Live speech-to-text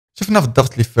شفنا في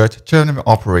الدرس اللي فات ternary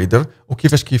operator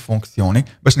وكيفاش كيفونكسيوني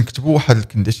باش نكتبوا واحد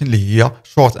الكونديشن اللي هي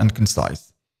short and concise.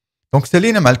 دونك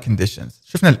سالينا مع الكونديشنز،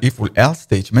 شفنا الاف والال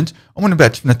ستيتمنت ومن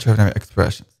بعد شفنا ternary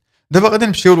expressions. دابا غادي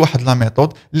نمشيو لواحد لا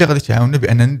ميثود اللي غادي تعاوننا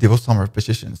باننا نديرو some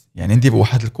repetitions، يعني نديرو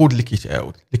واحد الكود اللي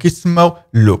كيتعاود اللي كيتسماو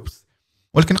loops.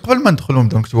 ولكن قبل ما ندخلوا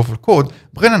نبداو نكتبوا في الكود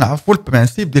بغينا نعرفوا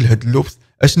البرانسيب ديال هاد اللوبس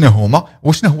اشنا هما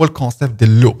وشنو هو الكونسيبت ديال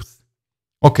اللوبس.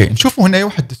 اوكي نشوفوا هنايا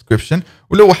واحد ديسكريبشن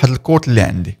ولا واحد الكود اللي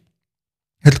عندي.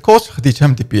 هاد الكود خديتها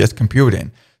من DPS Computing.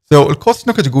 الكود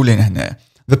شنو كتقول لنا هنا؟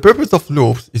 The purpose of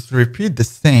loops is to repeat the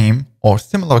same or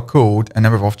similar code a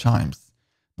number of times.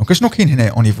 دونك شنو كاين هنا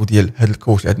او نيفو ديال هاد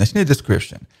الكود عندنا شنو هي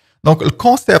ديسكريبشن. دونك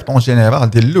الكونسيبت اون جينيرال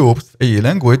ديال اللوبس في اي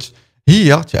لانجويج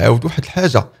هي تعاود واحد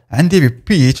الحاجه. عندي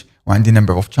repeat وعندي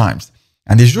number of times.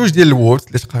 عندي جوج ديال الوردز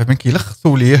اللي تقريبا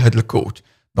كيلخصوا لي هاد الكود.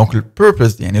 دونك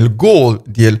البيربز يعني الجول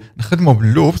ديال نخدموا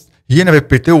باللوبس هي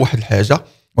نريبيتيو واحد الحاجه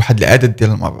واحد العدد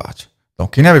ديال المرات. دونك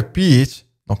كاين ريبيت،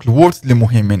 دونك الوردز اللي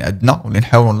مهمين عندنا واللي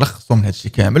نحاولوا نلخصوا من هادشي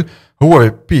كامل هو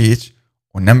ريبيت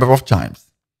و number of times.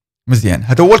 مزيان،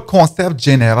 هذا هو الكونسيبت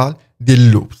جينيرال ديال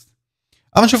اللوبس.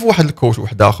 غنشوفوا واحد الكود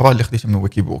واحده اخرى اللي خديتها من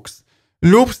ويكي بوكس.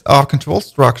 Loops are control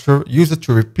structure used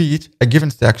to repeat a given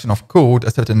section of code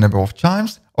a certain number of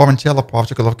times or until a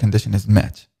particular condition is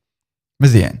met.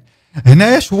 مزيان،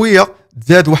 هنايا شويه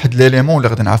تزاد واحد ليليمون اللي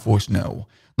غادي نعرفوه شنو هو.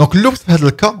 دونك اللوبس في هذا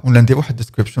الكا ولا ندير واحد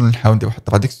ديسكريبشن ولا نحاول ندير واحد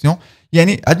تراديكسيون،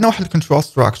 يعني عندنا واحد الكنترول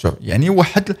ستراكشر، يعني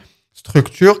واحد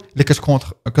ستركتور اللي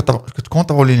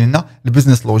كتكونترولي لنا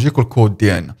البيزنس لوجيك والكود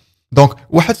ديالنا. دونك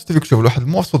واحد ستركتور ولا واحد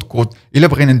المورسو د كود الا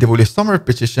بغينا نديرو ليه سم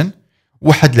ريبيتيشن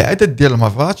واحد العدد ديال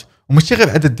المرات، وماشي غير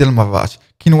عدد ديال المرات،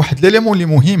 كاين واحد ليليمون اللي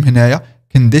مهم هنايا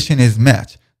condition is met.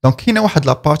 دونك كاينه واحد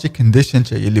لابارتي condition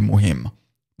حتى هي اللي مهمه.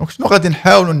 دونك شنو غادي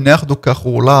نحاولوا ناخذوا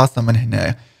كخلاصه من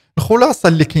هنايا؟ الخلاصه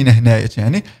اللي كاينه هنايا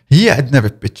ثاني هي عندنا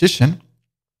repetition،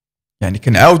 يعني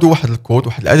كنعاودوا واحد الكود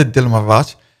واحد العدد ديال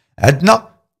المرات. عندنا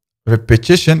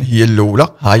repetition هي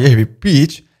الاولى، ها هي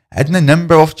repeat. عندنا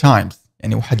number of times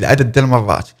يعني واحد العدد ديال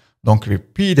المرات. دونك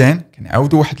repeating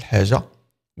كنعاودوا واحد الحاجه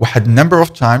واحد number of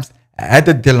times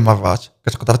عدد ديال المرات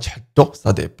كتقدر تحدو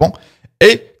سا ديبون.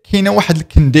 اي كاينه واحد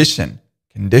الكونديشن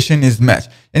condition is met،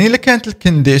 يعني الا كانت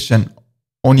الكونديشن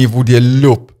او نيفو ديال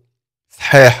اللوب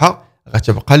صحيحه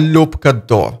غتبقى اللوب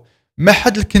كدور، ما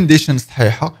حد الكونديشن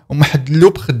صحيحه وما حد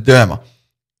اللوب خدامه.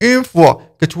 اون فوا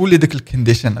كتولي ديك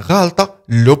الكونديشن غالطه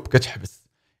اللوب كتحبس.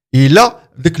 الا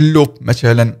ديك اللوب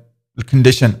مثلا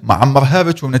الكونديشن ما عمرها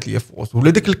بتونت ليا فوز ولا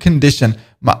ديك الكونديشن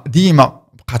ديما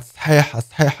بقات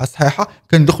صحيحه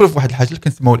كندخلوا في واحد الحاجه اللي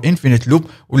كنسموها الانفينيت لوب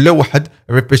ولا واحد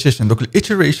ريبيتيشن. دوك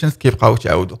الايتريشنز كيبقاو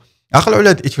تعاودوا. عقلوا على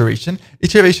هاد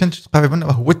ايتريشن تقريبا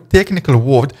هو التكنيكال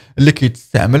وورد اللي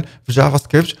كيتستعمل في جافا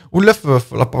سكريبت ولا في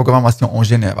لا بروغراماسيون اون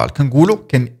جينيرال. كنقولوا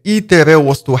كان ايتيريو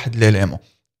وسط واحد ليليمون.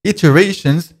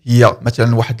 iterations هي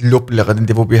مثلا واحد اللوب اللي غادي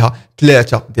نديرو بها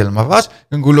 3 ديال المرات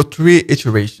كنقولوا 3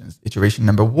 iterations. iteration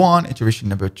number 1 iteration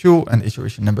number 2 and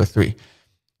iteration number 3.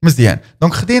 مزيان،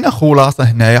 دونك خدينا خلاصه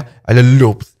هنايا على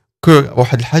اللوبس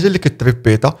واحد الحاجه اللي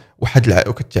كتريبيتا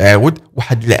وكتعاود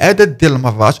واحد العدد ديال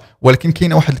المرات، ولكن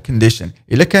كاينه واحد الكونديشن.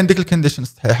 الا كان ديك الكونديشن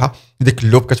صحيحه ديك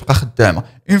اللوب كتبقى خدامه.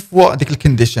 اون فوا ديك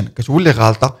الكونديشن كتولي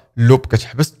غالطه اللوب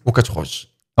كتحبس وكتخرج.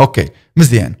 اوكي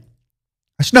مزيان،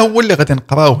 شنو هو اللي غادي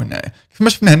نقراو هنايا؟ كيف ما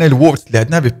شفنا هنا الوردز اللي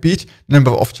عندنا repeat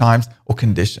number of times و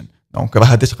condition. دونك راه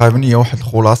هذه تقريبا هي واحد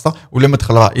الخلاصه ولا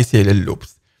مدخل رئيسي على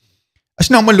اللوبس.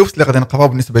 اشنو هما اللوبس اللي غادي نقراو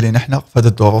بالنسبه لينا حنا في هذه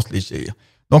الدروس اللي جايه؟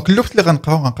 دونك اللوبس اللي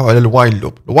غنقراو على الوايل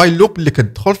لوب. الوايل لوب اللي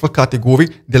كتدخل في الكاتيجوري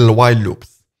ديال الوايل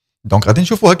لوبس. دونك غادي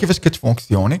نشوفوها كيفاش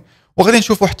كتفونكسيوني، وغادي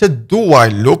نشوفوا حتى الدو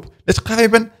وايل لوب اللي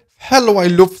تقريبا بحال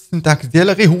الوايل لوب في السنتاكس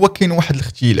ديالها، غير هو كاين واحد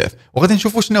الاختلاف وغادي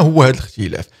نشوفوا شنو هو هذا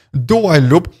الاختلاف. الدو وايل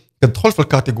لوب كتدخل في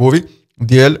الكاتيجوري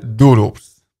ديال دو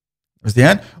لوبس.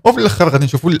 مزيان، وفي الاخر غادي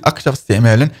نشوفوا الاكثر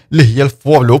استعمالا اللي هي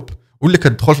الفور لوب واللي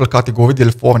كتدخل في الكاتيجوري ديال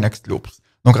الفور نيكست لوبس.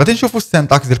 دونك غادي نشوفوا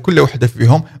السنتاكس ديال كل وحده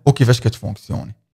فيهم وكيفاش كتفونكسيوني.